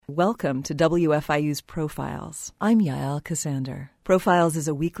Welcome to WFIU's Profiles. I'm Yael Cassander. Profiles is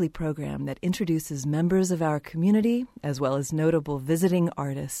a weekly program that introduces members of our community, as well as notable visiting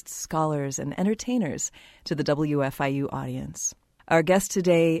artists, scholars, and entertainers to the WFIU audience. Our guest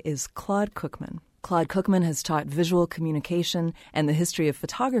today is Claude Cookman. Claude Cookman has taught visual communication and the history of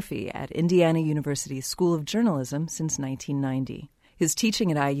photography at Indiana University's School of Journalism since 1990. His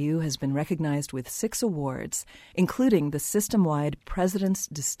teaching at IU has been recognized with 6 awards, including the system-wide President's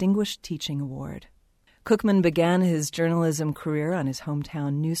Distinguished Teaching Award. Cookman began his journalism career on his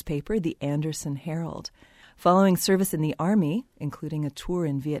hometown newspaper, the Anderson Herald. Following service in the Army, including a tour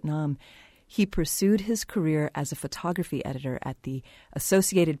in Vietnam, he pursued his career as a photography editor at the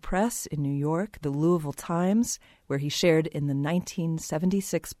Associated Press in New York, the Louisville Times, where he shared in the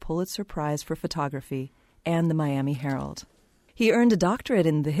 1976 Pulitzer Prize for Photography, and the Miami Herald. He earned a doctorate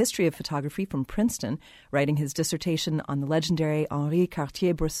in the history of photography from Princeton, writing his dissertation on the legendary Henri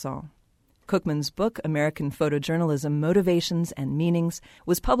Cartier-Bresson. Cookman's book, American Photojournalism, Motivations and Meanings,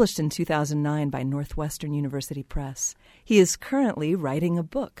 was published in 2009 by Northwestern University Press. He is currently writing a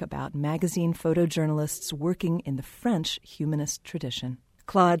book about magazine photojournalists working in the French humanist tradition.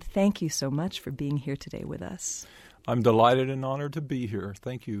 Claude, thank you so much for being here today with us. I'm delighted and honored to be here.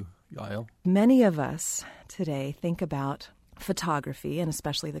 Thank you, Yael. Many of us today think about photography, and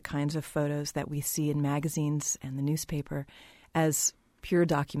especially the kinds of photos that we see in magazines and the newspaper, as pure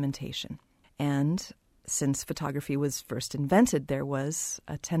documentation. And since photography was first invented, there was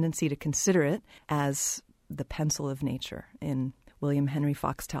a tendency to consider it as the pencil of nature, in William Henry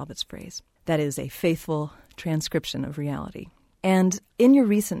Fox Talbot's phrase. That is a faithful transcription of reality. And in your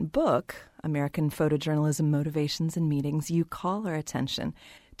recent book, American Photojournalism, Motivations and Meanings, you call our attention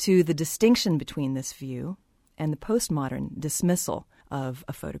to the distinction between this view and the postmodern dismissal of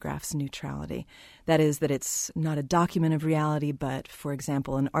a photograph's neutrality. That is, that it's not a document of reality, but, for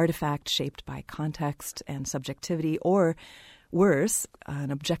example, an artifact shaped by context and subjectivity, or worse,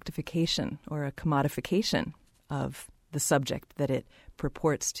 an objectification or a commodification of the subject that it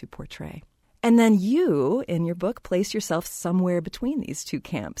purports to portray. And then you, in your book, place yourself somewhere between these two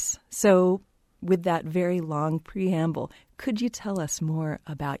camps. So, with that very long preamble, could you tell us more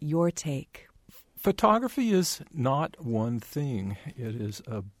about your take? Photography is not one thing. It is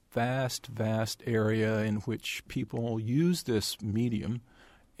a vast, vast area in which people use this medium,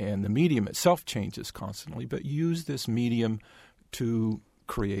 and the medium itself changes constantly, but use this medium to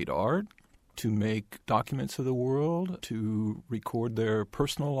create art, to make documents of the world, to record their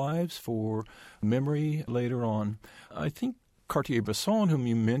personal lives for memory later on. I think Cartier-Bresson, whom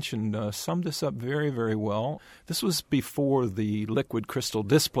you mentioned, summed this up very, very well. This was before the liquid crystal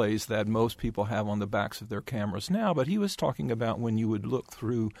displays that most people have on the backs of their cameras now, but he was talking about when you would look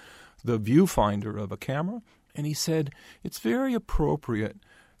through the viewfinder of a camera, and he said it's very appropriate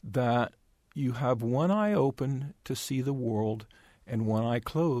that you have one eye open to see the world and one eye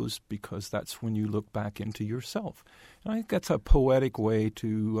closed, because that's when you look back into yourself. And I think that's a poetic way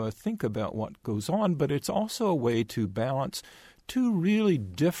to think about what goes on, but it's also a way to balance two really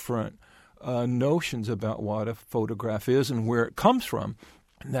different notions about what a photograph is and where it comes from.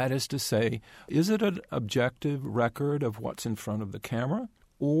 And that is to say, is it an objective record of what's in front of the camera?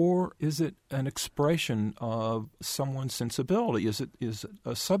 Or is it an expression of someone's sensibility? Is it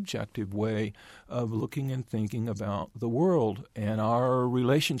a subjective way of looking and thinking about the world and our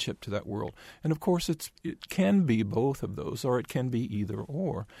relationship to that world? And, of course, it can be both of those, or it can be either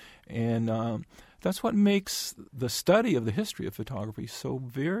or. And that's what makes the study of the history of photography so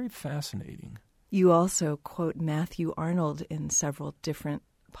very fascinating. You also quote Matthew Arnold in several different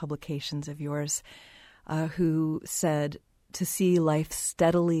publications of yours, who said, to see life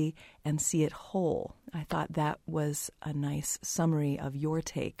steadily and see it whole. I thought that was a nice summary of your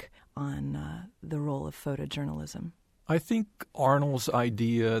take on the role of photojournalism. I think Arnold's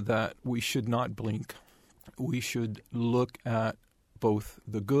idea that we should not blink, we should look at both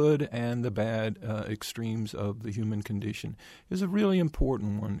the good and the bad extremes of the human condition, is a really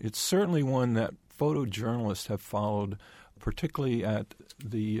important one. It's certainly one that photojournalists have followed, particularly at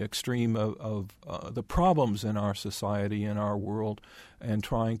the extreme of the problems in our society, in our world, and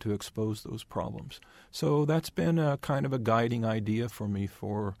trying to expose those problems. So that's been a kind of a guiding idea for me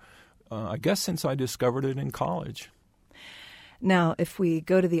for, I guess, since I discovered it in college. Now, if we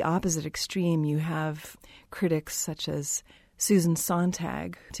go to the opposite extreme, you have critics such as Susan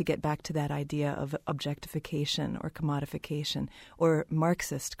Sontag, to get back to that idea of objectification or commodification, or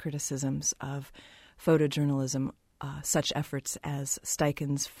Marxist criticisms of photojournalism, such efforts as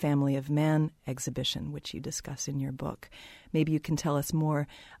Steichen's Family of Man exhibition, which you discuss in your book. Maybe you can tell us more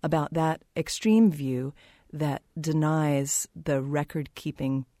about that extreme view that denies the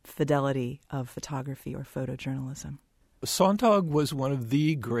record-keeping fidelity of photography or photojournalism? Sontag was one of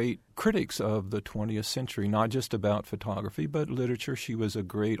the great critics of the 20th century, not just about photography, but literature. She was a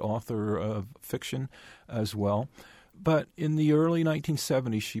great author of fiction as well. But in the early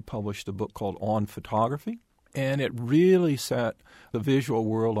 1970s, she published a book called On Photography, and it really set the visual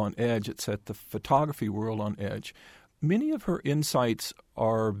world on edge. It set the photography world on edge. Many of her insights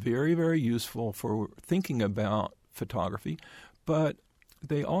are very, very useful for thinking about photography, but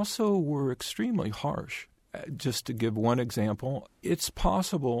they also were extremely harsh. Just to give one example, it's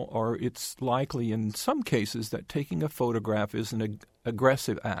possible or it's likely in some cases that taking a photograph is an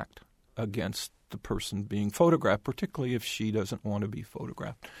aggressive act against the person being photographed, particularly if she doesn't want to be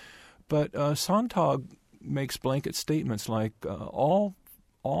photographed. But Sontag makes blanket statements like all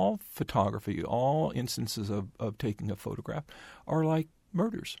photography, all instances of taking a photograph are like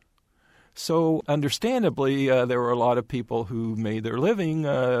murders. So understandably, there were a lot of people who made their living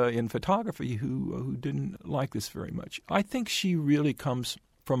in photography who didn't like this very much. I think she really comes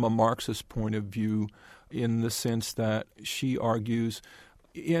from a Marxist point of view in the sense that she argues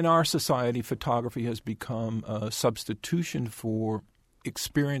in our society, photography has become a substitution for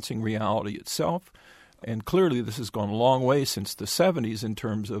experiencing reality itself. And clearly this has gone a long way since the 70s in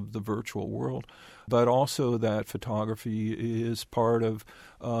terms of the virtual world, but also that photography is part of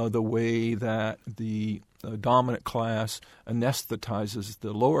the way that the dominant class anesthetizes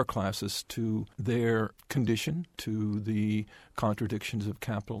the lower classes to their condition, to the contradictions of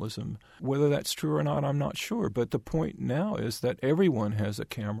capitalism. Whether that's true or not, I'm not sure. But the point now is that everyone has a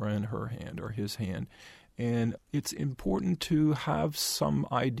camera in her hand or his hand. And it's important to have some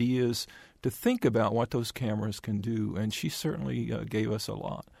ideas to think about what those cameras can do, and she certainly gave us a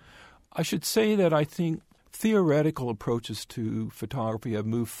lot. I should say that I think theoretical approaches to photography have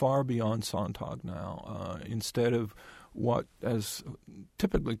moved far beyond Sontag now. Instead of what is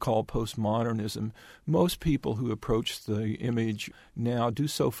typically called postmodernism, most people who approach the image now do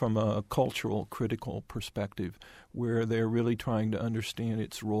so from a cultural, critical perspective, where they're really trying to understand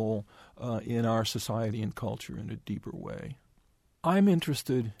its role in our society and culture in a deeper way. I'm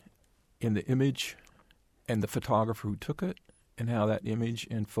interested in the image and the photographer who took it and how that image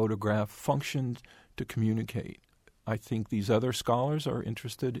and photograph functioned to communicate. I think these other scholars are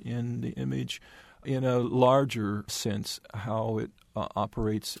interested in the image in a larger sense, how it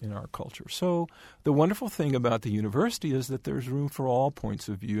operates in our culture. So the wonderful thing about the university is that there's room for all points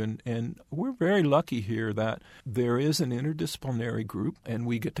of view, and we're very lucky here that there is an interdisciplinary group, and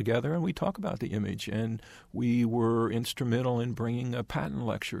we get together and we talk about the image. And we were instrumental in bringing a patent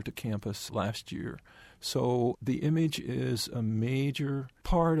lecture to campus last year. So the image is a major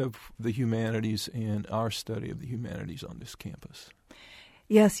part of the humanities and our study of the humanities on this campus.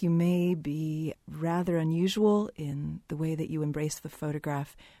 Yes, you may be rather unusual in the way that you embrace the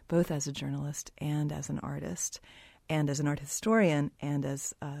photograph, both as a journalist and as an artist, and as an art historian, and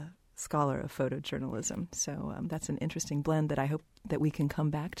as a scholar of photojournalism. So that's an interesting blend that I hope that we can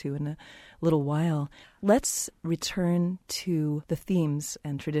come back to in a little while. Let's return to the themes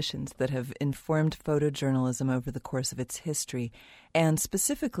and traditions that have informed photojournalism over the course of its history, and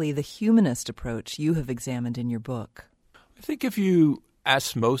specifically the humanist approach you have examined in your book. I think if you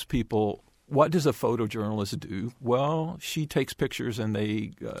ask most people, what does a photojournalist do? Well, she takes pictures and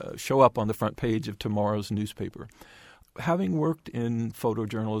they show up on the front page of tomorrow's newspaper. Having worked in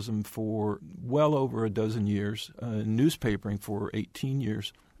photojournalism for well over a dozen years, newspapering for 18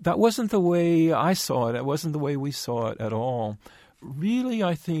 years, that wasn't the way I saw it. It wasn't the way we saw it at all. Really,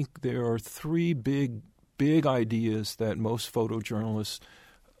 I think there are three big ideas that most photojournalists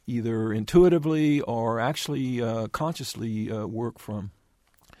either intuitively or actually consciously work from.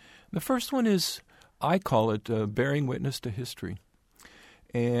 The first one is, I call it bearing witness to history.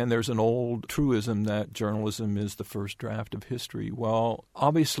 And there's an old truism that journalism is the first draft of history. Well,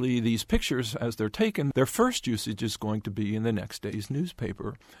 obviously these pictures, as they're taken, their first usage is going to be in the next day's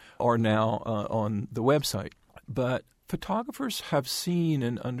newspaper or now on the website. But photographers have seen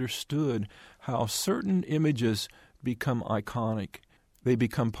and understood how certain images become iconic. They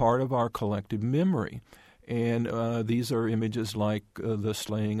become part of our collective memory. And these are images like the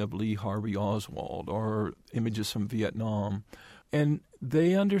slaying of Lee Harvey Oswald or images from Vietnam. And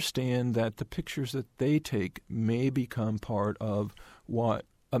they understand that the pictures that they take may become part of what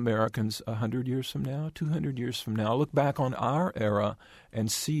Americans 100 years from now, 200 years from now, look back on our era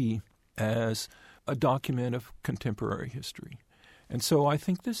and see as a document of contemporary history. And so I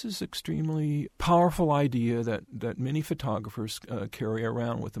think this is extremely powerful idea that many photographers carry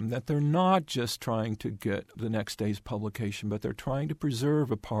around with them, that they're not just trying to get the next day's publication, but they're trying to preserve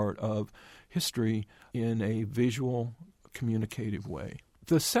a part of history in a visual, communicative way.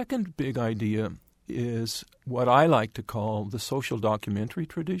 The second big idea is what I like to call the social documentary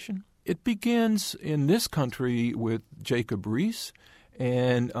tradition. It begins in this country with Jacob Riis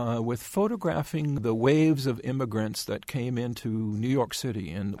and with photographing the waves of immigrants that came into New York City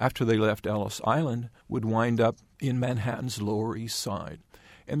and after they left Ellis Island would wind up in Manhattan's Lower East Side.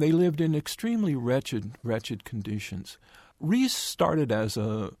 And they lived in extremely wretched conditions. Riis started as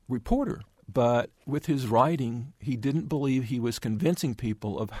a reporter, but with his writing, he didn't believe he was convincing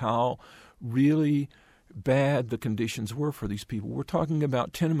people of how really bad the conditions were for these people. We're talking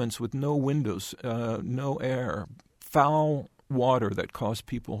about tenements with no windows, no air, foul water that caused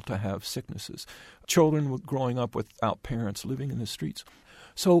people to have sicknesses, children growing up without parents living in the streets.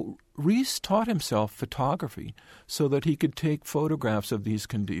 So Riis taught himself photography so that he could take photographs of these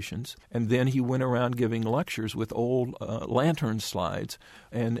conditions, and then he went around giving lectures with old lantern slides,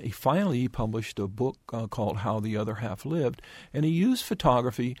 and he published a book called How the Other Half Lived, and he used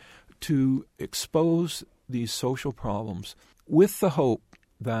photography to expose these social problems with the hope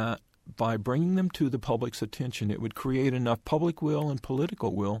that by bringing them to the public's attention, it would create enough public will and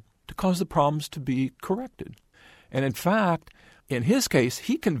political will to cause the problems to be corrected. And in fact, in his case,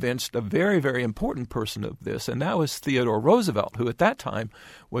 he convinced a very, very important person of this, and that was Theodore Roosevelt, who at that time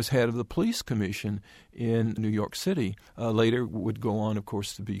was head of the police commission in New York City. Later would go on, of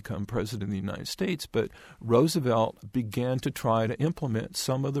course, to become president of the United States. But Roosevelt began to try to implement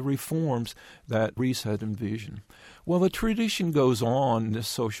some of the reforms that Riis had envisioned. Well, the tradition goes on, this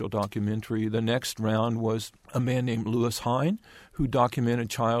social documentary. The next round was a man named Louis Hine, who documented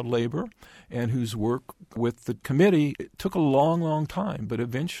child labor and whose work with the committee took a long time, but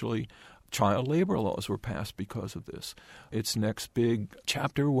eventually child labor laws were passed because of this. Its next big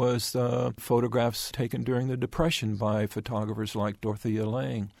chapter was photographs taken during the Depression by photographers like Dorothea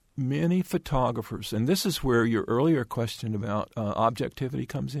Lange. Many photographers, and this is where your earlier question about objectivity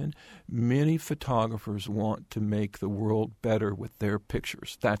comes in, many photographers want to make the world better with their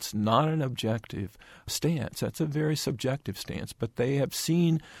pictures. That's not an objective stance. That's a very subjective stance. But they have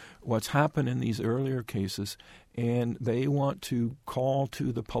seen what's happened in these earlier cases, and they want to call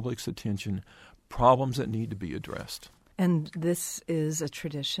to the public's attention problems that need to be addressed. And this is a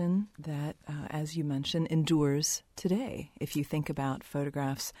tradition that, as you mentioned, endures today. If you think about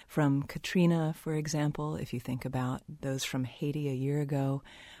photographs from Katrina, for example, if you think about those from Haiti a year ago,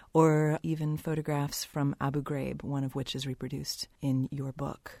 or even photographs from Abu Ghraib, one of which is reproduced in your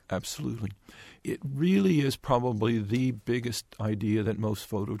book. Absolutely. It really is probably the biggest idea that most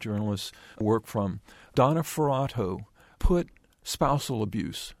photojournalists work from. Donna Ferrato put spousal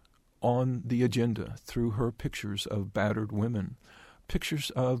abuse on the agenda through her pictures of battered women,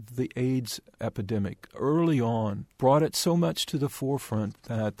 pictures of the AIDS epidemic early on, brought it so much to the forefront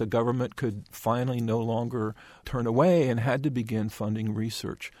that the government could finally no longer turn away and had to begin funding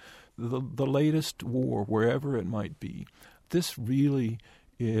research. The latest war, wherever it might be, this really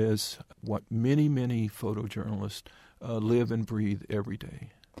is what many photojournalists live and breathe every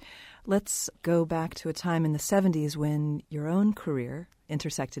day. Let's go back to a time in the 70s when your own career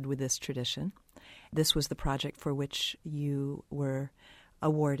intersected with this tradition. This was the project for which you were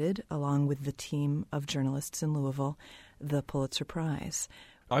awarded, along with the team of journalists in Louisville, the Pulitzer Prize.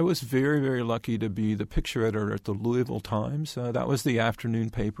 I was very, very lucky to be the picture editor at the Louisville Times. That was the afternoon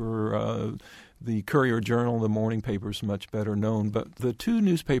paper. The Courier-Journal, the morning paper, is much better known. But the two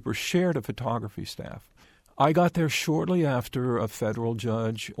newspapers shared a photography staff. I got there shortly after a federal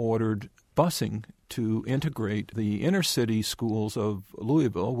judge ordered busing to integrate the inner city schools of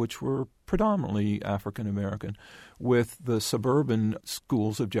Louisville, which were predominantly African American, with the suburban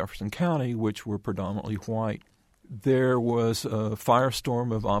schools of Jefferson County, which were predominantly white. There was a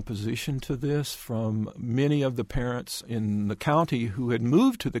firestorm of opposition to this from many of the parents in the county who had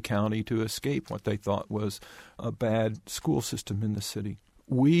moved to the county to escape what they thought was a bad school system in the city.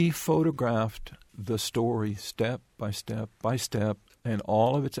 We photographed the story step by step by step and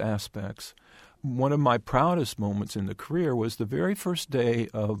all of its aspects. One of my proudest moments in the career was the very first day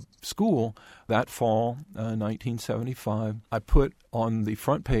of school that fall, 1975. I put on the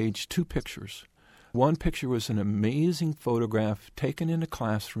front page two pictures. One picture was an amazing photograph taken in a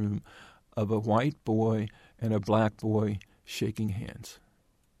classroom of a white boy and a black boy shaking hands.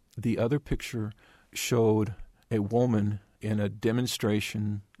 The other picture showed a woman in a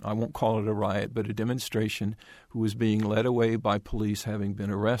demonstration, I won't call it a riot, but a demonstration, who was being led away by police having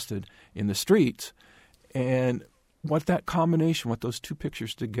been arrested in the streets. And what that combination, what those two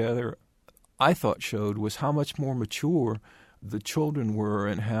pictures together, I thought showed was how much more mature the children were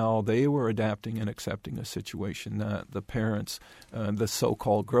and how they were adapting and accepting a situation that the parents, the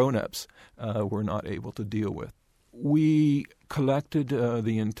so-called grown-ups, were not able to deal with. We collected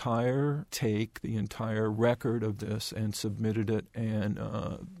the entire take, the entire record of this, and submitted it, and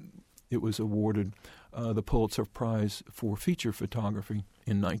it was awarded the Pulitzer Prize for feature photography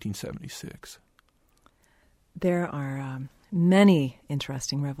in 1976. There are many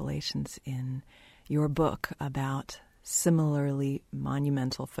interesting revelations in your book about similarly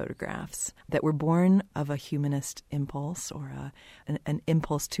monumental photographs that were born of a humanist impulse or an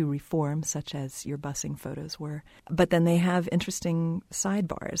impulse to reform, such as your busing photos were. But then they have interesting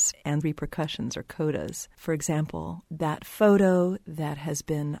sidebars and repercussions or codas. For example, that photo that has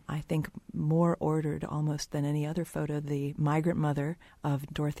been, I think, more ordered almost than any other photo, the migrant mother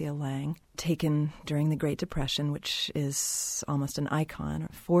of Dorothea Lange, taken during the Great Depression, which is almost an icon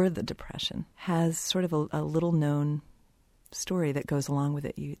for the Depression, has sort of a little-known story that goes along with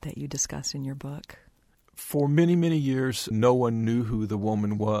it that you discuss in your book. For many, many years, no one knew who the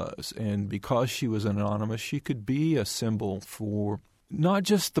woman was, and because she was anonymous, she could be a symbol for not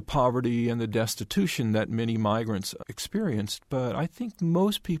just the poverty and the destitution that many migrants experienced, but I think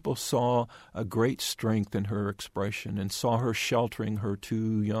most people saw a great strength in her expression and saw her sheltering her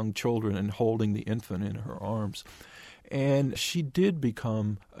two young children and holding the infant in her arms. And she did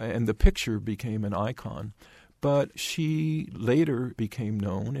become, and the picture became an icon. But she later became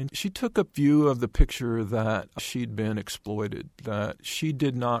known, and she took a view of the picture that she'd been exploited, that she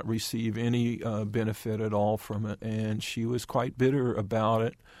did not receive any benefit at all from it, and she was quite bitter about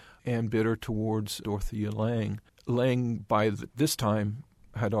it and bitter towards Dorothea Lange. Lange, by this time,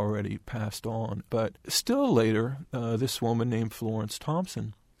 had already passed on. But still later, this woman named Florence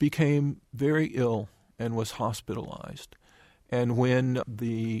Thompson became very ill and was hospitalized. And when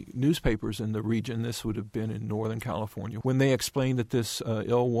the newspapers in the region, this would have been in Northern California, when they explained that this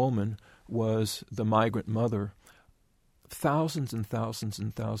ill woman was the migrant mother, thousands and thousands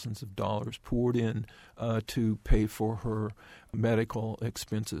and thousands of dollars poured in to pay for her medical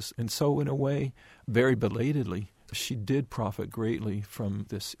expenses. And so in a way, very belatedly, she did profit greatly from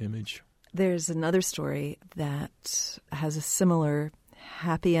this image. There's another story that has a similar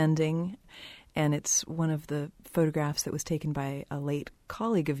happy ending, and it's one of the photographs that was taken by a late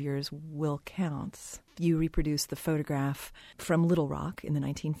colleague of yours, Will Counts. You reproduce the photograph from Little Rock in the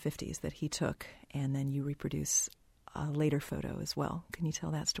 1950s that he took, and then you reproduce a later photo as well. Can you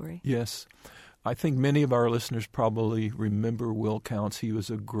tell that story? Yes. I think many of our listeners probably remember Will Counts. He was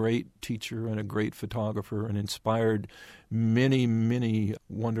a great teacher and a great photographer and inspired many, many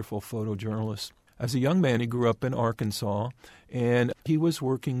wonderful photojournalists. As a young man, he grew up in Arkansas, and he was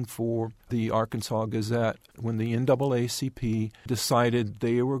working for the Arkansas Gazette when the NAACP decided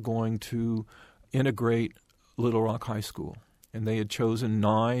they were going to integrate Little Rock High School. And they had chosen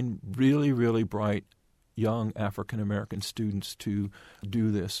 9 really, really bright young African-American students to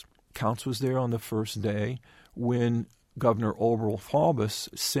do this. Counts was there on the first day when Governor Oberl Faubus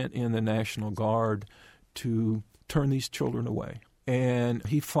sent in the National Guard to turn these children away. And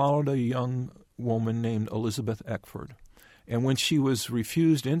he followed a young woman named Elizabeth Eckford. And when she was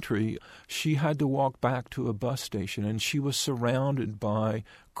refused entry, she had to walk back to a bus station, and she was surrounded by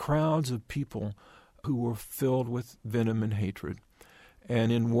crowds of people who were filled with venom and hatred.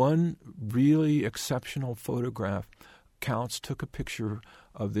 And in one really exceptional photograph, Counts took a picture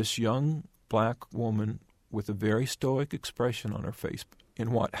of this young black woman with a very stoic expression on her face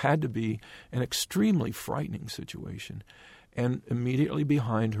in what had to be an extremely frightening situation. And immediately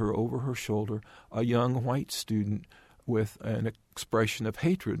behind her, over her shoulder, a young white student with an expression of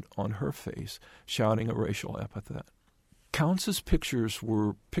hatred on her face, shouting a racial epithet. Counts' pictures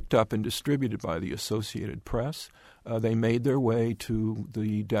were picked up and distributed by the Associated Press. They made their way to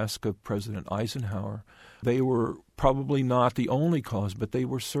the desk of President Eisenhower. They were probably not the only cause, but they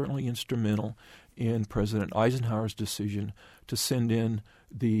were certainly instrumental in President Eisenhower's decision to send in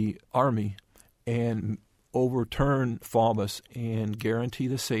the Army and overturn Faubus and guarantee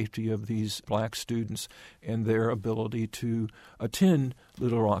the safety of these black students and their ability to attend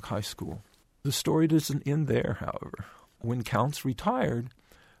Little Rock High School. The story doesn't end there, however. When Counts retired,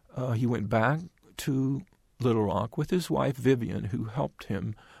 he went back to Little Rock with his wife Vivian, who helped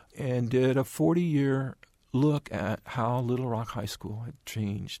him, and did a 40-year look at how Little Rock High School had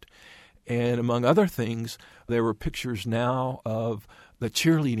changed. And among other things, there were pictures now of the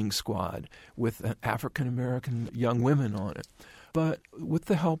cheerleading squad with African-American young women on it. But with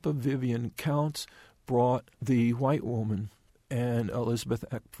the help of Vivian, Counts brought the white woman and Elizabeth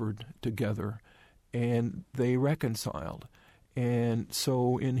Eckford together and they reconciled. And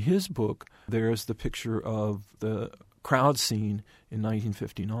so in his book, there's the picture of the crowd scene in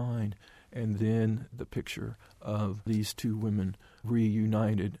 1959, and then the picture of these two women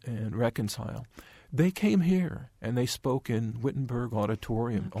reunited and reconciled. They came here, and they spoke in Wittenberg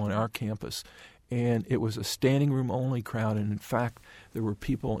Auditorium on our campus, and it was a standing room only crowd, and in fact, there were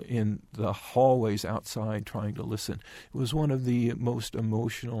people in the hallways outside trying to listen. It was one of the most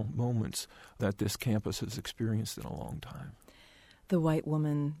emotional moments that this campus has experienced in a long time. The white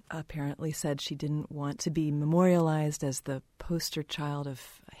woman apparently said she didn't want to be memorialized as the poster child of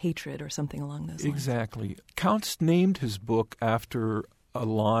hatred or something along those lines. Exactly. Counts named his book after a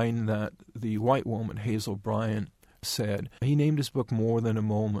line that the white woman, Hazel Bryan, said. He named his book More Than a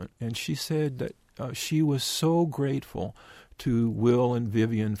Moment, and she said that she was so grateful to Will and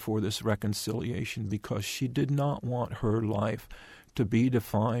Vivian for this reconciliation because she did not want her life to be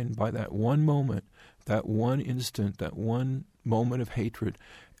defined by that one moment, that one instant, that one moment of hatred,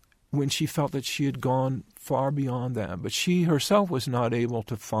 when she felt that she had gone far beyond that. But she herself was not able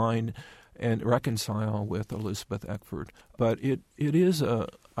to find and reconcile with Elizabeth Eckford. But it is,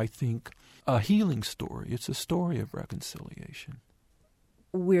 I think, a healing story. It's a story of reconciliation.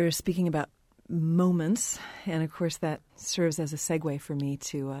 We're speaking about moments, and of course that serves as a segue for me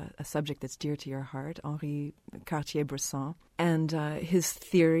to a subject that's dear to your heart, Henri Cartier-Bresson. And his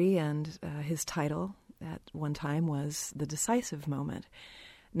theory and his title at one time was The Decisive Moment.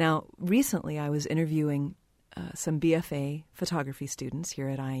 Now, recently I was interviewing some BFA photography students here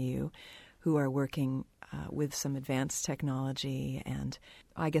at IU who are working with some advanced technology, and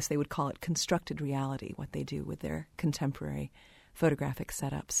I guess they would call it constructed reality, what they do with their contemporary photographic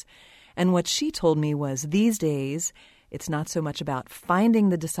setups. And what she told me was these days it's not so much about finding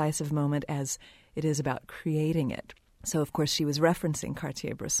the decisive moment as it is about creating it. So, of course, she was referencing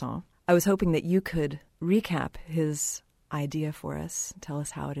Cartier-Bresson. I was hoping that you could recap his idea for us, tell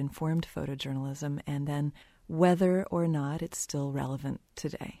us how it informed photojournalism, and then whether or not it's still relevant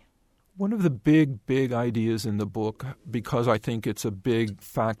today. One of the big ideas in the book, because I think it's a big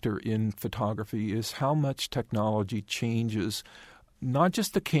factor in photography, is how much technology changes not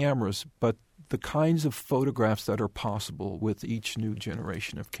just the cameras, but the kinds of photographs that are possible with each new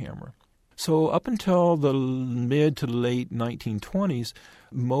generation of camera. So up until the mid to late 1920s,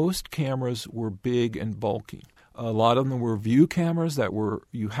 most cameras were big and bulky. A lot of them were view cameras that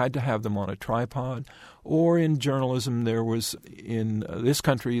you had to have them on a tripod, or in journalism there was, in this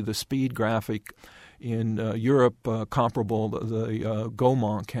country, the Speed Graphic, in Europe comparable, the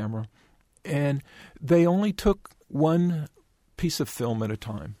Gaumont camera. And they only took one piece of film at a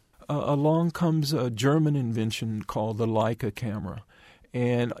time. Along comes a German invention called the Leica camera,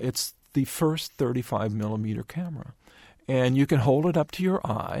 and it's the first 35-millimeter camera. And you can hold it up to your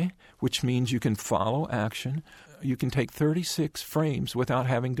eye, which means you can follow action. You can take 36 frames without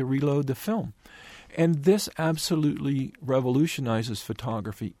having to reload the film. And this absolutely revolutionizes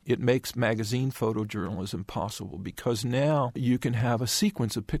photography. It makes magazine photojournalism possible because now you can have a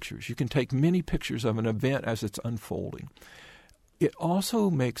sequence of pictures. You can take many pictures of an event as it's unfolding. It also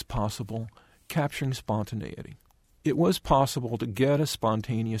makes possible capturing spontaneity. It was possible to get a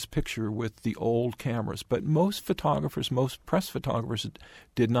spontaneous picture with the old cameras, but most photographers, most press photographers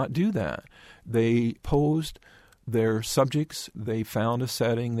did not do that. They posed their subjects, they found a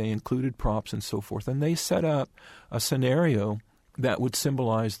setting, they included props and so forth, and they set up a scenario that would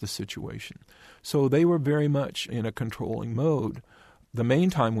symbolize the situation. So they were very much in a controlling mode. The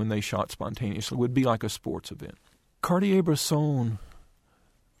main time when they shot spontaneously would be like a sports event. Cartier-Bresson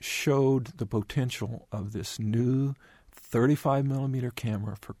showed the potential of this new 35-millimeter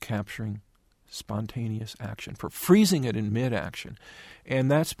camera for capturing spontaneous action, for freezing it in mid-action. And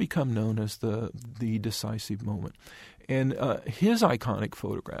that's become known as the decisive moment. And his iconic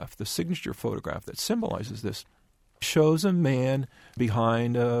photograph, the signature photograph that symbolizes this, shows a man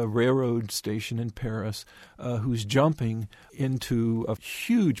behind a railroad station in Paris who's jumping into a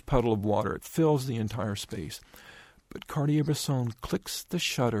huge puddle of water. It fills the entire space. But Cartier-Bresson clicks the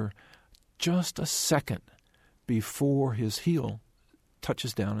shutter just a second before his heel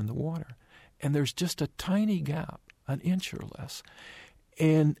touches down in the water. And there's just a tiny gap, an inch or less.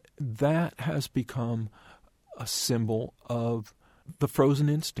 And that has become a symbol of the frozen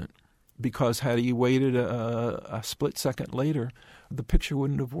instant. Because had he waited a split second later, the picture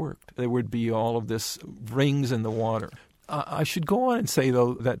wouldn't have worked. There would be all of this rings in the water. I should go on and say,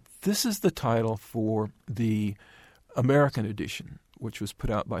 though, that this is the title for the American edition, which was put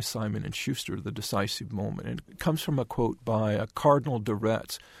out by Simon & Schuster, The Decisive Moment. And it comes from a quote by Cardinal de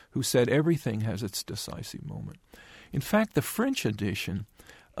Retz, who said, "Everything has its decisive moment." In fact, the French edition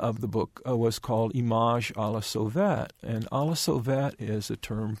of the book was called Image à la sauvette. And à la sauvette is a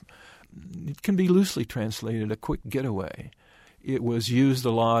term, it can be loosely translated a quick getaway. It was used a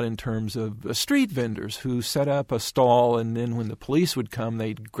lot in terms of street vendors who set up a stall, and then when the police would come,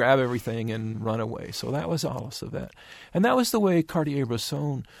 they'd grab everything and run away. So that was à la sauvette. And that was the way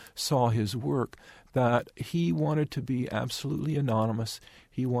Cartier-Bresson saw his work, that he wanted to be absolutely anonymous.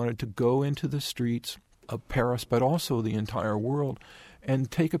 He wanted to go into the streets of Paris, but also the entire world, and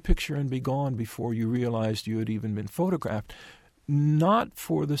take a picture and be gone before you realized you had even been photographed. Not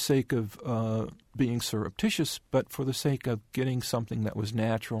for the sake of being surreptitious, but for the sake of getting something that was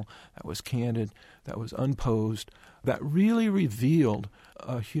natural, that was candid, that was unposed, that really revealed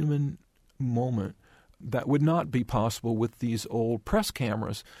a human moment that would not be possible with these old press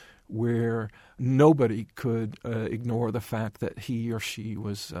cameras, where nobody could ignore the fact that he or she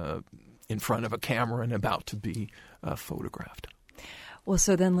was in front of a camera and about to be photographed. Well,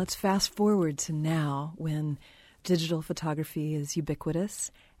 so then let's fast forward to now, when digital photography is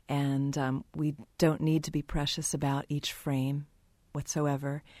ubiquitous, and we don't need to be precious about each frame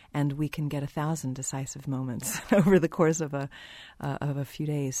whatsoever, and we can get 1,000 decisive moments over the course of a few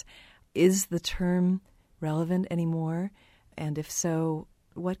days. Is the term relevant anymore? And if so,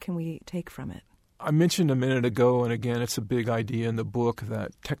 what can we take from it? I mentioned a minute ago, and again, it's a big idea in the book,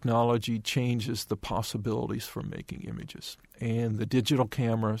 that technology changes the possibilities for making images. And the digital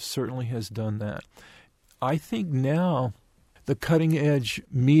camera certainly has done that. I think now the cutting-edge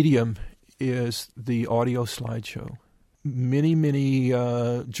medium is the audio slideshow. Many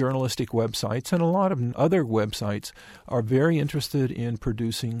journalistic websites and a lot of other websites are very interested in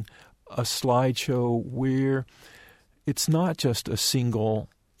producing a slideshow where it's not just a single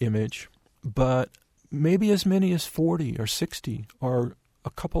image, but maybe as many as 40 or 60 or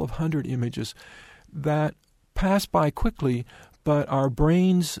a couple of hundred images that pass by quickly, but our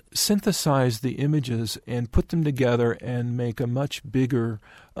brains synthesize the images and put them together and make a much bigger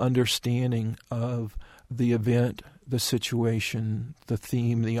understanding of the event, the situation, the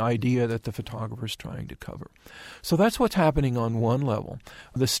theme, the idea that the photographer is trying to cover. So that's what's happening on one level.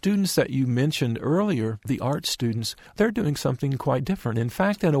 The students that you mentioned earlier, the art students, they're doing something quite different. In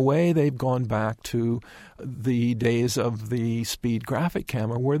fact, in a way, they've gone back to the days of the speed graphic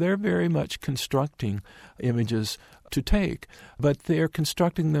camera, where they're very much constructing images to take, but they're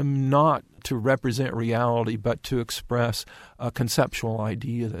constructing them not to represent reality, but to express a conceptual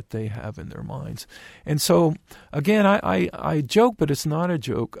idea that they have in their minds. And so, again, I joke, but it's not a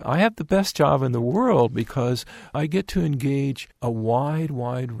joke. I have the best job in the world because I get to engage a wide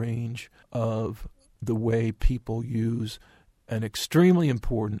range of the way people use an extremely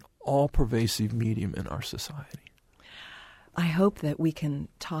important, all-pervasive medium in our society. I hope that we can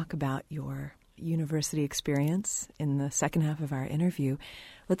talk about your university experience in the second half of our interview.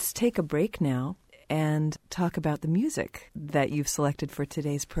 Let's take a break now and talk about the music that you've selected for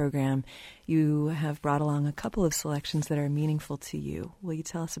today's program. You have brought along a couple of selections that are meaningful to you. Will you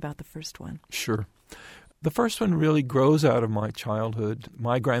tell us about the first one? Sure. The first one really grows out of my childhood.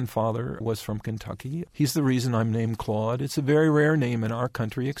 My grandfather was from Kentucky. He's the reason I'm named Claude. It's a very rare name in our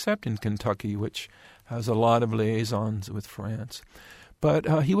country, except in Kentucky, which has a lot of liaisons with France.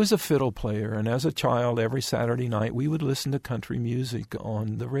 But he was a fiddle player, and as a child, every Saturday night, we would listen to country music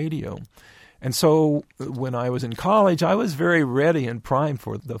on the radio. And so when I was in college, I was very ready and primed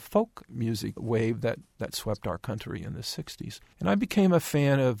for the folk music wave that swept our country in the 60s. And I became a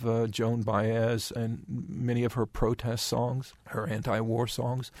fan of Joan Baez and many of her protest songs, her anti-war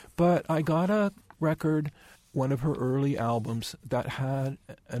songs. But I got a record, one of her early albums, that had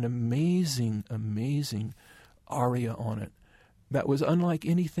an amazing aria on it that was unlike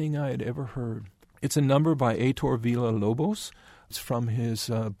anything I had ever heard. It's a number by Heitor Villa-Lobos. It's from his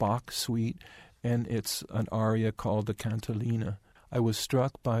Bach suite, and it's an aria called the Cantilena. I was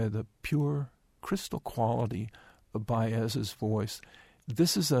struck by the pure crystal quality of Baez's voice.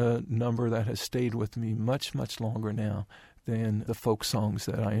 This is a number that has stayed with me much longer now than the folk songs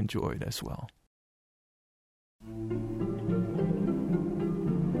that I enjoyed as well.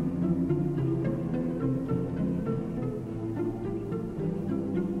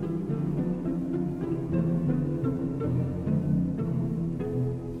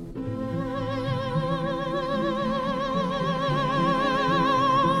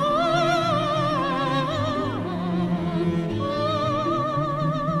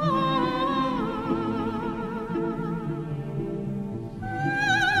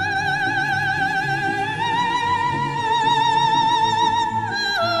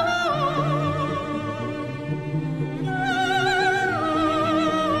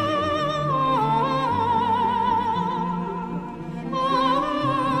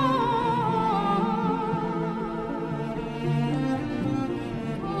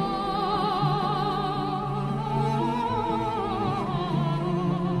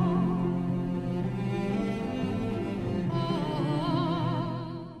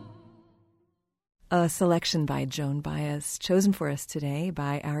 A selection by Joan Baez, chosen for us today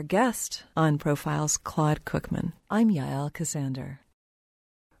by our guest on Profiles, Claude Cookman. I'm Yael Cassander.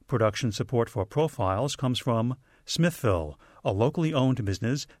 Production support for Profiles comes from Smithville, a locally owned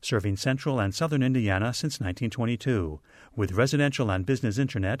business serving central and southern Indiana since 1922, with residential and business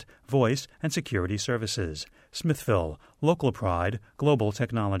internet, voice, and security services. Smithville, local pride, global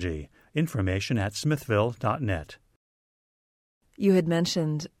technology. Information at smithville.net. You had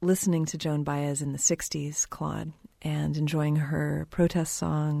mentioned listening to Joan Baez in the 60s, Claude, and enjoying her protest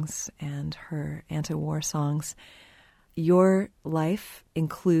songs and her anti-war songs. Your life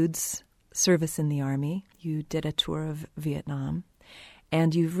includes service in the Army. You did a tour of Vietnam,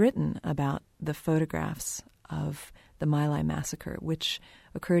 and you've written about the photographs of the My Lai massacre, which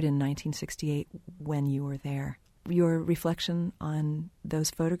occurred in 1968 when you were there. Your reflection on those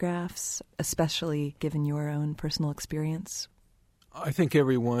photographs, especially given your own personal experience? I think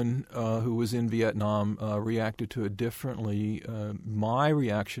everyone who was in Vietnam reacted to it differently. My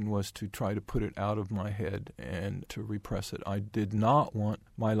reaction was to try to put it out of my head and to repress it. I did not want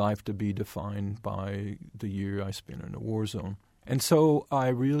my life to be defined by the year I spent in a war zone. And so I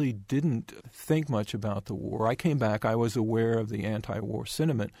really didn't think much about the war. I came back, I was aware of the anti-war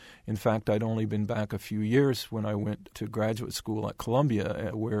sentiment. In fact, I'd only been back a few years when I went to graduate school at Columbia,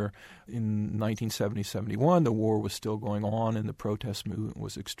 where in 1970-71 the war was still going on and the protest movement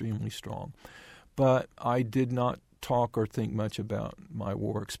was extremely strong. But I did not talk or think much about my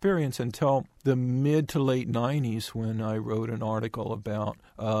war experience until the mid to late 90s when I wrote an article about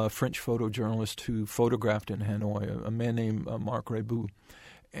a French photojournalist who photographed in Hanoi, a man named Marc Reboux.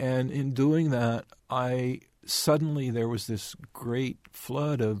 And in doing that, suddenly there was this great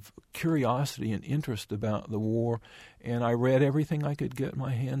flood of curiosity and interest about the war, and I read everything I could get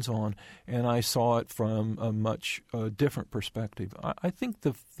my hands on, and I saw it from a much different perspective. I think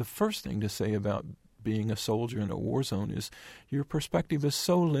the first thing to say about being a soldier in a war zone is your perspective is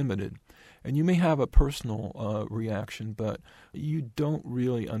so limited. And you may have a personal reaction, but you don't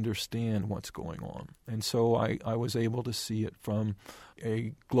really understand what's going on. And so I was able to see it from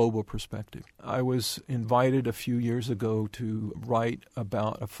a global perspective. I was invited a few years ago to write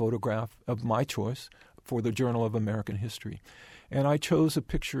about a photograph of my choice for the Journal of American History. And I chose a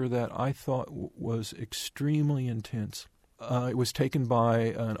picture that I thought was extremely intense. It was taken by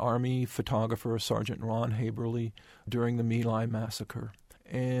an Army photographer, Sergeant Ron Haberly, during the My Lai massacre.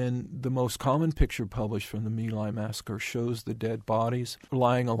 And the most common picture published from the My Lai massacre shows the dead bodies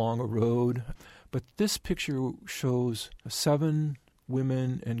lying along a road. But this picture shows 7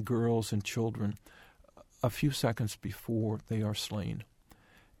 women and girls and children a few seconds before they are slain.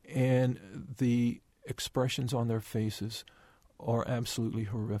 And the expressions on their faces are absolutely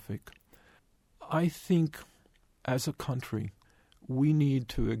horrific. I think as a country, we need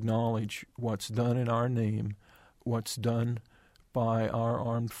to acknowledge what's done in our name, what's done by our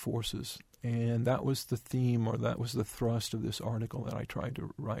armed forces. And that was the theme, or that was the thrust of this article that I tried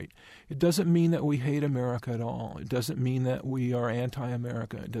to write. It doesn't mean that we hate America at all. It doesn't mean that we are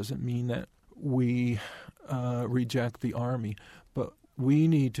anti-America. It doesn't mean that we reject the Army. But we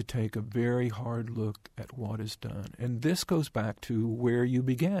need to take a very hard look at what is done. And this goes back to where you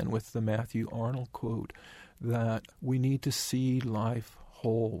began with the Matthew Arnold quote, that we need to see life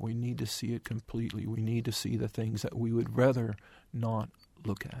whole. We need to see it completely. We need to see the things that we would rather not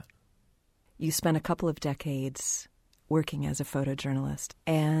look at. You spent a couple of decades working as a photojournalist,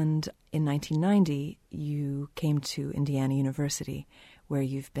 and in 1990 you came to Indiana University, where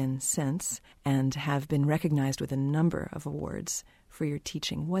you've been since and have been recognized with a number of awards for your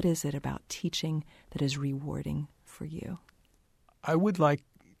teaching. What is it about teaching that is rewarding for you? I would like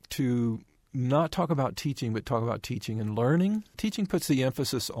to not talk about teaching, but talk about teaching and learning. Teaching puts the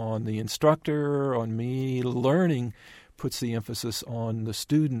emphasis on the instructor, on me. Learning puts the emphasis on the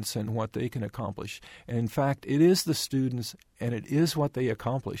students and what they can accomplish. And in fact, it is the students and it is what they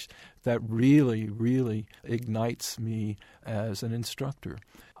accomplish that really, really ignites me as an instructor.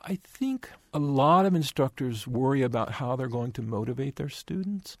 I think a lot of instructors worry about how they're going to motivate their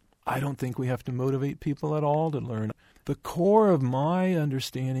students. I don't think we have to motivate people at all to learn. The core of my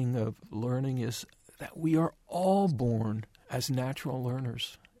understanding of learning is that we are all born as natural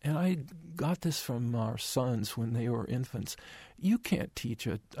learners. And I got this from our sons when they were infants. You can't teach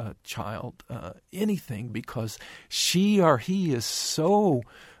a child anything because she or he is so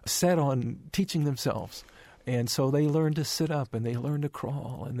set on teaching themselves. And so they learn to sit up and they learn to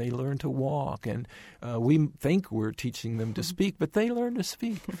crawl and they learn to walk. And we think we're teaching them to speak, but they learn to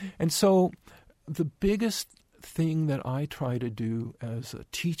speak. And so the biggest thing that I try to do as a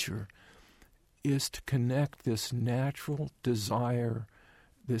teacher is to connect this natural desire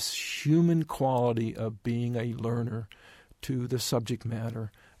this human quality of being a learner to the subject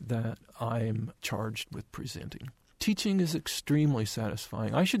matter that I'm charged with presenting. Teaching is extremely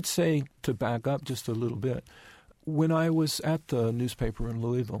satisfying. I should say, to back up just a little bit, when I was at the newspaper in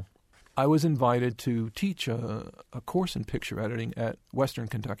Louisville, I was invited to teach a course in picture editing at Western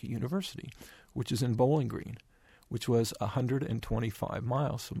Kentucky University, which is in Bowling Green, which was 125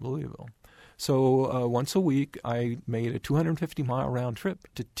 miles from Louisville. So once a week, I made a 250-mile round trip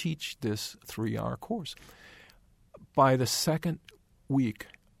to teach this 3-hour course. By the second week,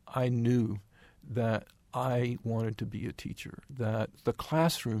 I knew that I wanted to be a teacher, that the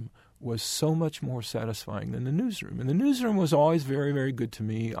classroom was so much more satisfying than the newsroom. And the newsroom was always very, very good to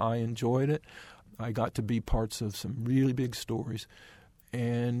me. I enjoyed it. I got to be parts of some really big stories.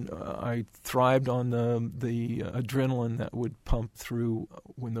 And I thrived on the adrenaline that would pump through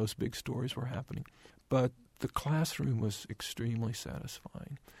when those big stories were happening. But the classroom was extremely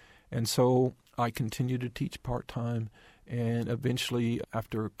satisfying. And so I continued to teach part-time, and eventually,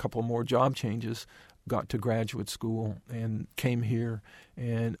 after a couple more job changes, got to graduate school and came here.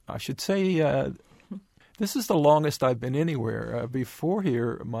 And I should say this is the longest I've been anywhere. Before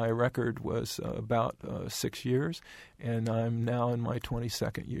here, my record was about 6 years, and I'm now in my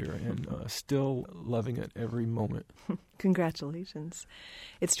 22nd year and still loving it every moment. Congratulations.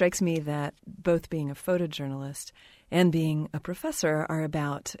 It strikes me that both being a photojournalist and being a professor are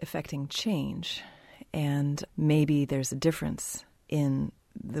about effecting change. And maybe there's a difference in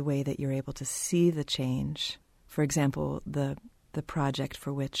the way that you're able to see the change. For example, the project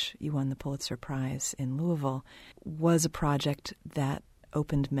for which you won the Pulitzer Prize in Louisville was a project that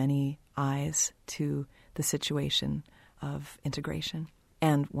opened many eyes to the situation of integration.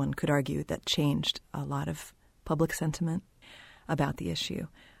 And one could argue that changed a lot of public sentiment about the issue.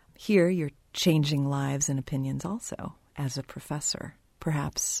 Here, you're changing lives and opinions also as a professor,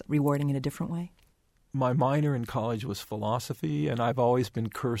 perhaps rewarding in a different way. My minor in college was philosophy, and I've always been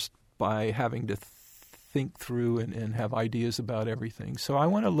cursed by having to think through and have ideas about everything. So I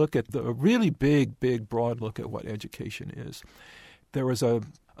want to look at a really big, broad look at what education is. There was a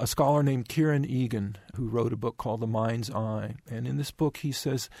scholar named Kieran Egan who wrote a book called The Mind's Eye. And in this book he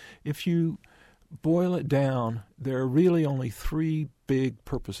says, if you boil it down, there are really only 3 big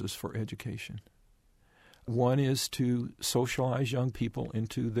purposes for education. One is to socialize young people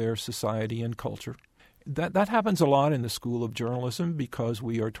into their society and culture. That happens a lot in the School of Journalism because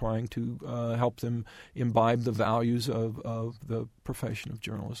we are trying to help them imbibe the values of the profession of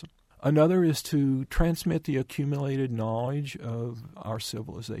journalism. Another is to transmit the accumulated knowledge of our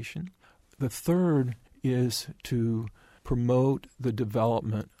civilization. The third is to promote the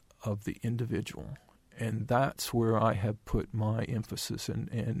development of the individual. And that's where I have put my emphasis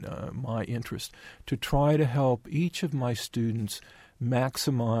and my interest, to try to help each of my students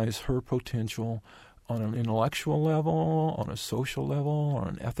maximize her potential on an intellectual level, on a social level, on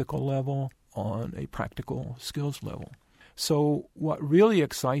an ethical level, on a practical skills level. So what really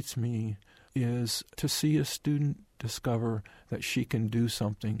excites me is to see a student discover that she can do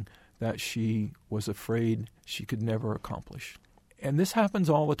something that she was afraid she could never accomplish. And this happens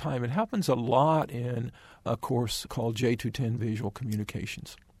all the time. It happens a lot in a course called J210 Visual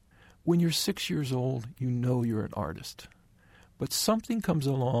Communications. When you're 6 years old, you know you're an artist. But something comes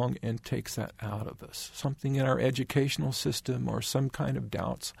along and takes that out of us. Something in our educational system or some kind of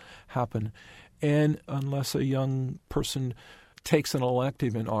doubts happen. And unless a young person takes an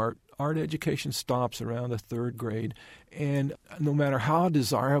elective in art education stops around the 3rd grade. And no matter how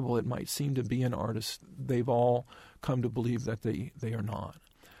desirable it might seem to be an artist, they've all come to believe that they are not.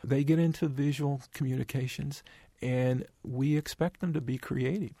 They get into visual communications, and we expect them to be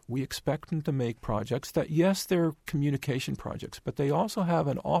creative. We expect them to make projects that, yes, they're communication projects, but they also have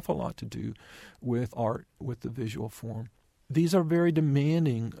an awful lot to do with art, with the visual form. These are very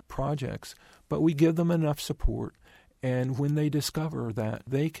demanding projects, but we give them enough support. And when they discover that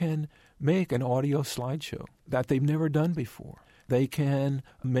they can make an audio slideshow that they've never done before, they can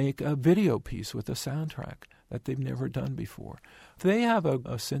make a video piece with a soundtrack that they've never done before, they have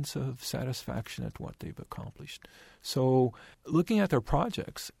a sense of satisfaction at what they've accomplished. So looking at their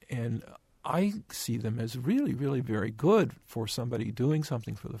projects, and I see them as really, really very good for somebody doing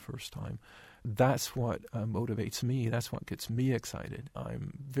something for the first time. That's what motivates me. That's what gets me excited.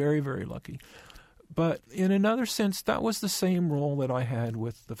 I'm very, very lucky. But in another sense, that was the same role that I had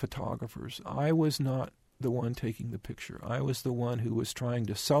with the photographers. I was not the one taking the picture. I was the one who was trying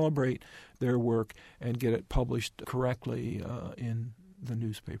to celebrate their work and get it published correctly in the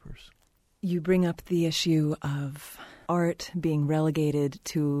newspapers. You bring up the issue of art being relegated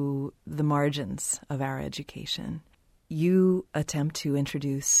to the margins of our education. You attempt to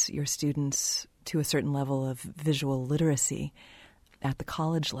introduce your students to a certain level of visual literacy at the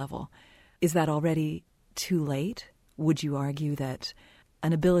college level. Is that already too late? Would you argue that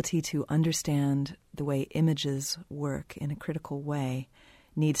an ability to understand the way images work in a critical way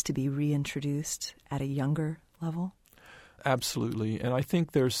needs to be reintroduced at a younger level? Absolutely. And I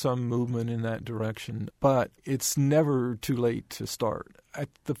think there's some movement in that direction, but it's never too late to start at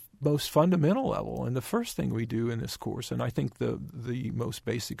the most fundamental level. And the first thing we do in this course, and I think the most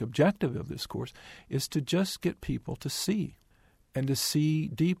basic objective of this course, is to just get people to see and to see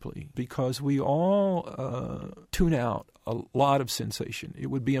deeply, because we all tune out a lot of sensation. It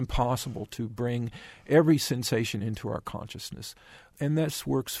would be impossible to bring every sensation into our consciousness. And this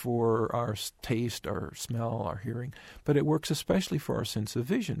works for our taste, our smell, our hearing, but it works especially for our sense of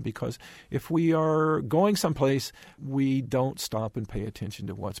vision, because if we are going someplace, we don't stop and pay attention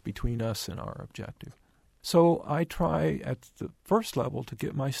to what's between us and our objective. So I try at the first level to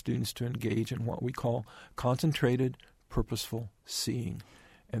get my students to engage in what we call concentrated, purposeful seeing.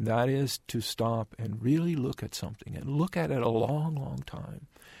 And that is to stop and really look at something and look at it a long, long time.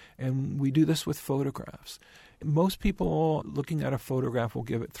 And we do this with photographs. Most people looking at a photograph will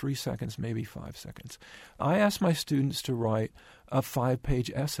give it 3 seconds, maybe 5 seconds. I ask my students to write a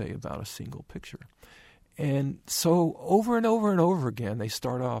 5-page essay about a single picture. And so over and over and over again, they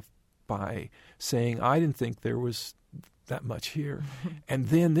start off by saying, I didn't think there was that much here. And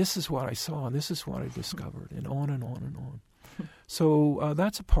then this is what I saw, and this is what I discovered, and on and on and on. So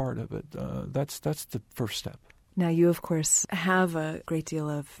that's a part of it. That's the first step. Now, you, of course, have a great deal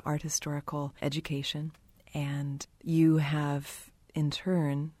of art historical education, and you have, in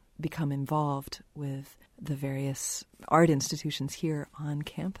turn, become involved with the various art institutions here on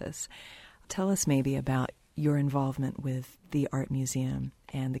campus. Tell us maybe about your involvement with the Art Museum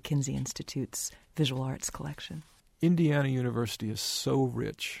and the Kinsey Institute's visual arts collection. Indiana University is so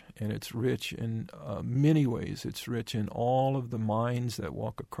rich, and it's rich in many ways. It's rich in all of the minds that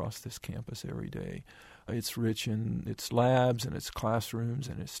walk across this campus every day. It's rich in its labs and its classrooms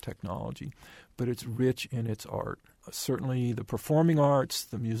and its technology, but it's rich in its art. Certainly the performing arts,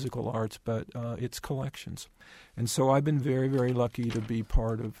 the musical arts, but its collections. And so I've been very, very lucky to be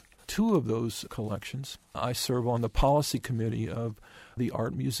part of 2 of those collections. I serve on the policy committee of the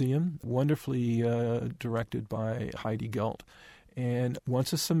Art Museum, wonderfully directed by Heidi Gelt. And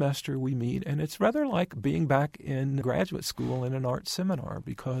once a semester we meet, and it's rather like being back in graduate school in an art seminar,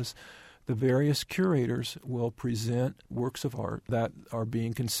 because the various curators will present works of art that are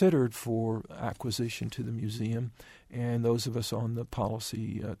being considered for acquisition to the museum, and those of us on the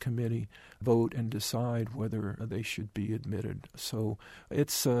policy committee vote and decide whether they should be admitted. So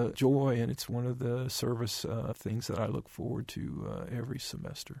it's a joy, and it's one of the service things that I look forward to every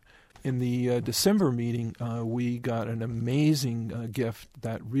semester. In the December meeting, we got an amazing gift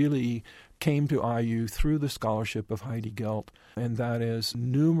that really came to IU through the scholarship of Heidi Gelt, and that is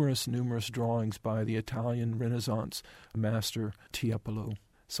numerous drawings by the Italian Renaissance master Tiepolo.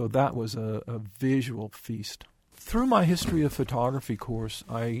 So that was a visual feast. Through my history of photography course,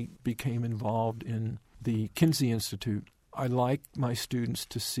 I became involved in the Kinsey Institute. I like my students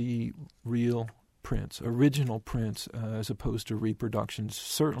to see real prints, original prints, as opposed to reproductions,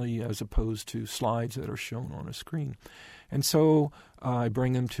 certainly as opposed to slides that are shown on a screen. And so I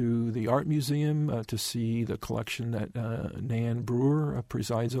bring them to the Art Museum to see the collection that Nan Brewer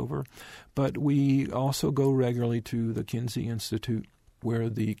presides over. But we also go regularly to the Kinsey Institute, where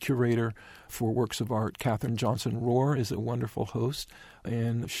the curator for works of art, Katherine Johnson Rohr, is a wonderful host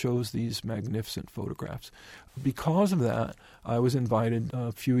and shows these magnificent photographs. Because of that, I was invited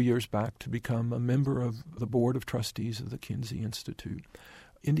a few years back to become a member of the Board of Trustees of the Kinsey Institute.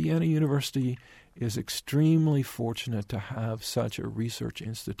 Indiana University is extremely fortunate to have such a research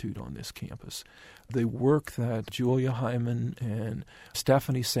institute on this campus. The work that Julia Hyman and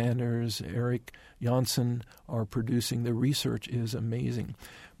Stephanie Sanders, Eric Janssen are producing, the research is amazing.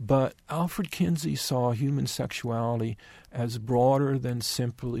 But Alfred Kinsey saw human sexuality as broader than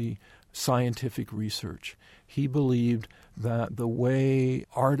simply scientific research. He believed that the way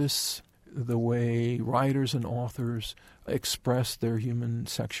artists, the way writers and authors express their human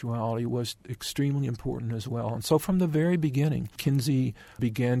sexuality was extremely important as well. And so from the very beginning, Kinsey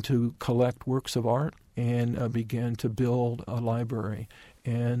began to collect works of art and began to build a library.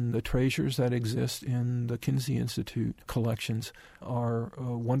 And the treasures that exist in the Kinsey Institute collections are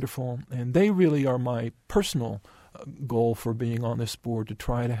wonderful. And they really are my personal goal for being on this board, to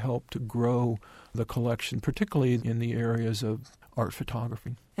try to help to grow the collection, particularly in the areas of art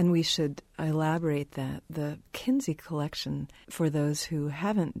photography. And we should elaborate that the Kinsey collection, for those who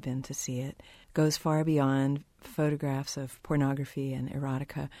haven't been to see it, goes far beyond photographs of pornography and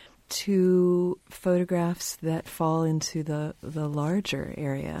erotica to photographs that fall into the larger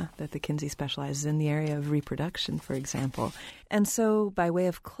area that the Kinsey specializes in, the area of reproduction, for example. And so, by way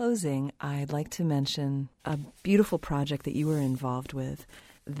of closing, I'd like to mention a beautiful project that you were involved with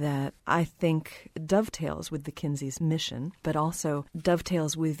that I think dovetails with the Kinsey's mission, but also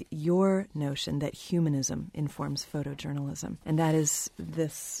dovetails with your notion that humanism informs photojournalism. And that is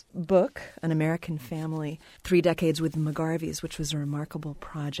this book, An American Family, 3 Decades with the McGarveys, which was a remarkable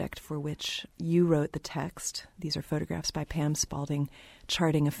project for which you wrote the text. These are photographs by Pam Spalding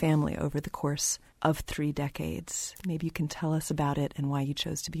charting a family over the course of 3 decades. Maybe you can tell us about it and why you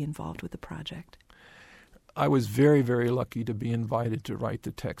chose to be involved with the project. I was very, very lucky to be invited to write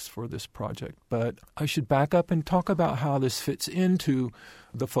the text for this project. But I should back up and talk about how this fits into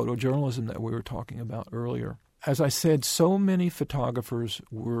the photojournalism that we were talking about earlier. As I said, so many photographers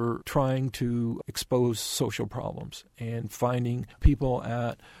were trying to expose social problems and finding people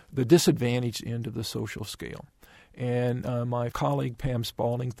at the disadvantaged end of the social scale. And my colleague Pam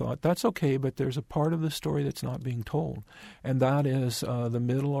Spalding thought, that's okay, but there's a part of the story that's not being told, and that is the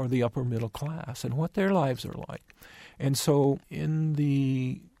middle or the upper middle class and what their lives are like. And so in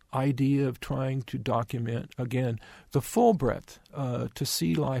the idea of trying to document, again, the full breadth, to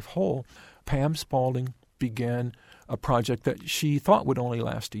see life whole, Pam Spalding began a project that she thought would only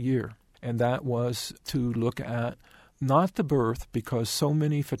last a year, and that was to look at not the birth, because so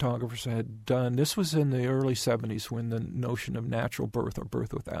many photographers had done, this was in the early 70s when the notion of natural birth or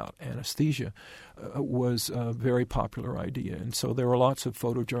birth without anesthesia was a very popular idea. And so there were lots of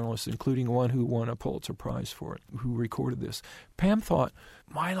photojournalists, including one who won a Pulitzer Prize for it, who recorded this. Pam thought,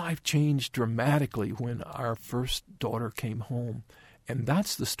 my life changed dramatically when our first daughter came home, and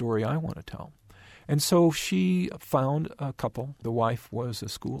that's the story I want to tell. And so she found a couple. The wife was a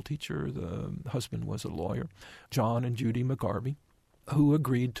school teacher. The husband was a lawyer, John and Judy McGarvey, who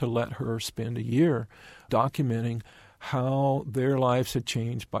agreed to let her spend a year documenting how their lives had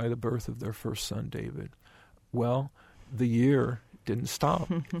changed by the birth of their first son, David. Well, the year didn't stop.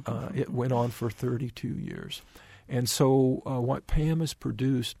 It went on for 32 years. And so what Pam has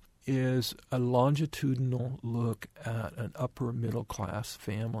produced is a longitudinal look at an upper middle class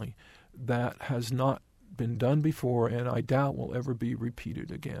family that has not been done before and I doubt will ever be repeated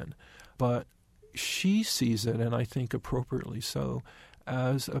again. But she sees it, and I think appropriately so,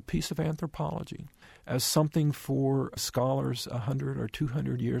 as a piece of anthropology, as something for scholars 100 or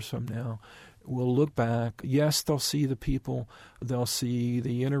 200 years from now will look back. Yes, they'll see the people, they'll see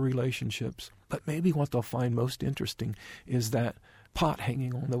the interrelationships, but maybe what they'll find most interesting is that pot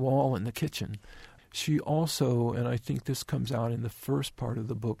hanging on the wall in the kitchen. She also, and I think this comes out in the first part of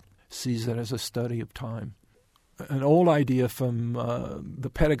the book, sees it as a study of time. An old idea from the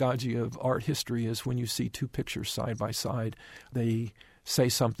pedagogy of art history is when you see two pictures side by side, they say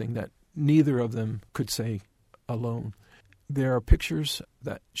something that neither of them could say alone. There are pictures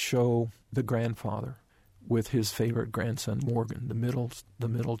that show the grandfather with his favorite grandson, Morgan, the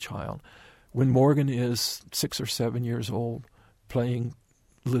middle child. When Morgan is 6 or 7 years old, playing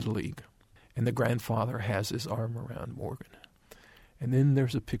Little League, and the grandfather has his arm around Morgan. And then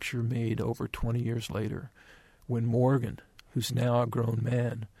there's a picture made over 20 years later when Morgan, who's now a grown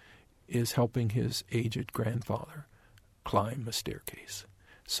man, is helping his aged grandfather climb a staircase.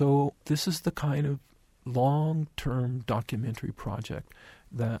 So this is the kind of long-term documentary project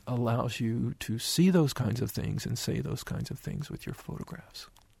that allows you to see those kinds of things and say those kinds of things with your photographs.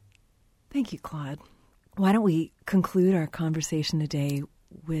 Thank you, Claude. Why don't we conclude our conversation today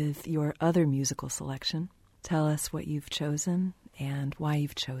with your other musical selection? Tell us what you've chosen and why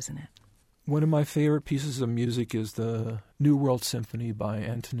you've chosen it. One of my favorite pieces of music is the New World Symphony by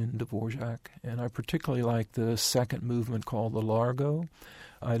Antonin Dvorak, and I particularly like the second movement called the Largo.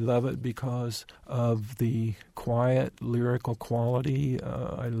 I love it because of the quiet lyrical quality.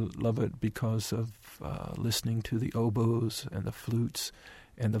 I love it because of listening to the oboes and the flutes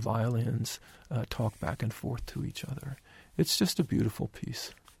and the violins talk back and forth to each other. It's just a beautiful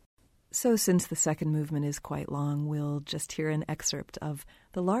piece. So since the second movement is quite long, we'll just hear an excerpt of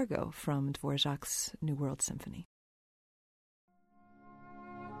the Largo from Dvorak's New World Symphony.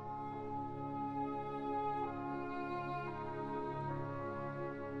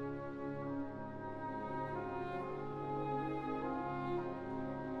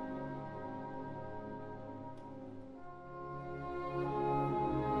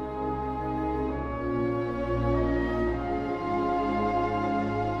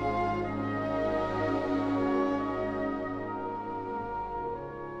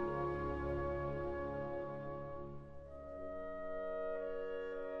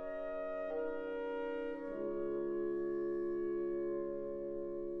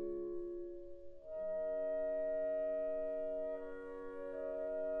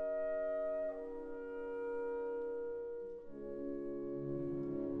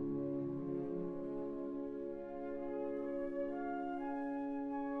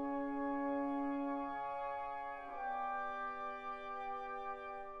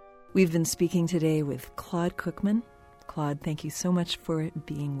 We've been speaking today with Claude Cookman. Claude, thank you so much for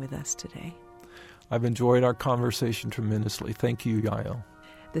being with us today. I've enjoyed our conversation tremendously. Thank you, Yael.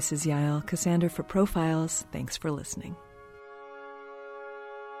 This is Yael Casander for Profiles. Thanks for listening.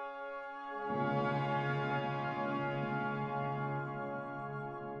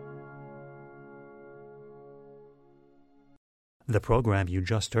 The program you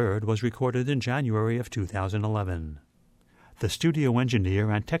just heard was recorded in January of 2011. The studio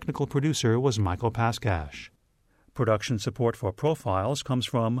engineer and technical producer was Michael Paskash. Production support for Profiles comes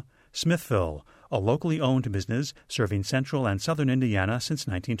from Smithville, a locally owned business serving central and southern Indiana since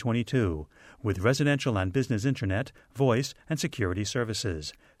 1922, with residential and business internet, voice, and security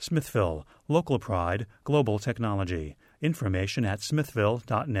services. Smithville, local pride, global technology. Information at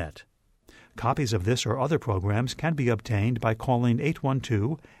smithville.net. Copies of this or other programs can be obtained by calling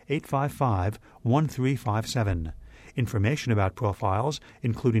 812-855-1357. Information about Profiles,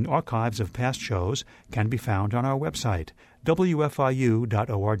 including archives of past shows, can be found on our website,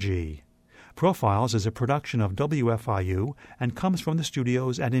 wfiu.org. Profiles is a production of WFIU and comes from the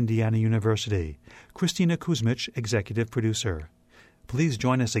studios at Indiana University. Christina Kuzmich, executive producer. Please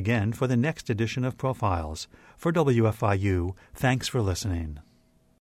join us again for the next edition of Profiles. For WFIU, thanks for listening.